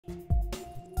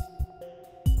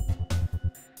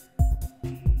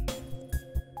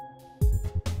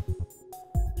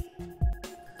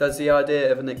Does the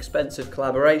idea of an expensive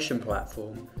collaboration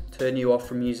platform turn you off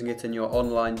from using it in your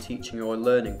online teaching or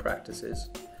learning practices?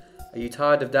 Are you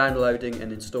tired of downloading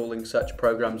and installing such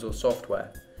programs or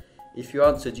software? If you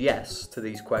answered yes to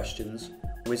these questions,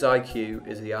 WiZiQ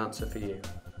is the answer for you.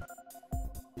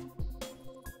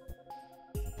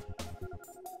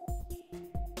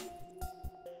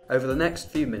 Over the next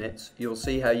few minutes, you'll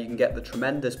see how you can get the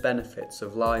tremendous benefits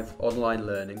of live online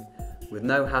learning with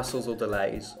no hassles or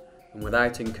delays and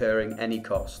without incurring any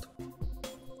cost.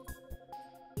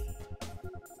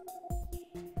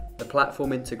 The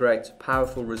platform integrates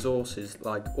powerful resources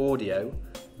like audio,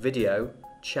 video,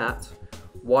 chat,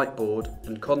 whiteboard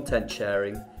and content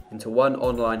sharing into one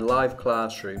online live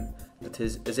classroom that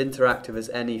is as interactive as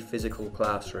any physical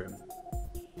classroom.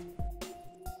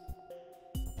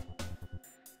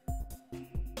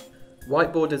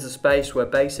 Whiteboard is a space where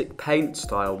basic paint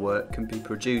style work can be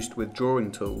produced with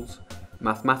drawing tools,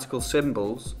 mathematical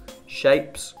symbols,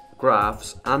 shapes,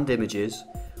 graphs and images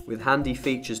with handy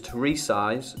features to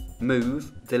resize,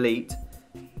 move, delete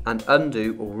and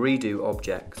undo or redo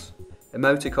objects.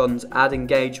 Emoticons add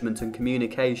engagement and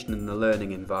communication in the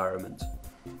learning environment.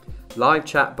 Live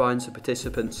chat binds the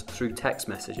participants through text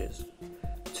messages.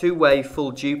 Two-way full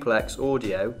duplex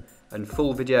audio and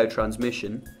full video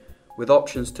transmission with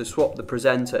options to swap the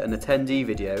presenter and attendee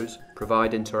videos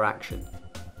provide interaction.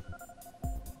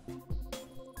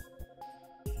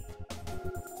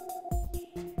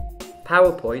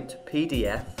 PowerPoint,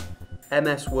 PDF,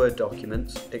 MS Word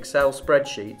documents, Excel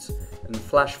spreadsheets and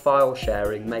Flash file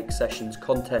sharing make sessions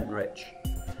content-rich.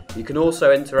 You can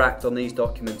also interact on these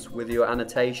documents with your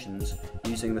annotations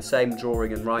using the same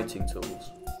drawing and writing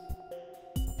tools.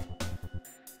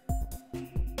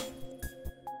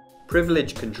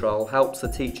 Privilege control helps the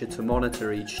teacher to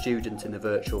monitor each student in a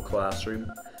virtual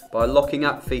classroom by locking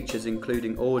up features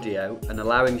including audio and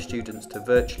allowing students to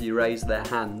virtually raise their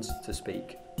hands to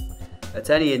speak. At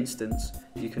any instance,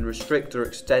 you can restrict or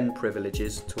extend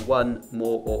privileges to one,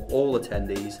 more or all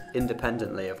attendees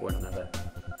independently of one another.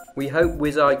 We hope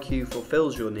WiZiQ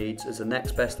fulfills your needs as the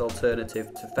next best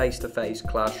alternative to face-to-face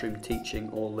classroom teaching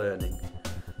or learning.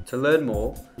 To learn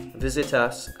more, visit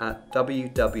us at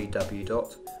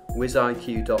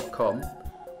www.wiziq.com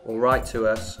or write to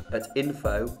us at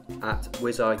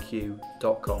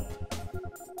info@wiziq.com.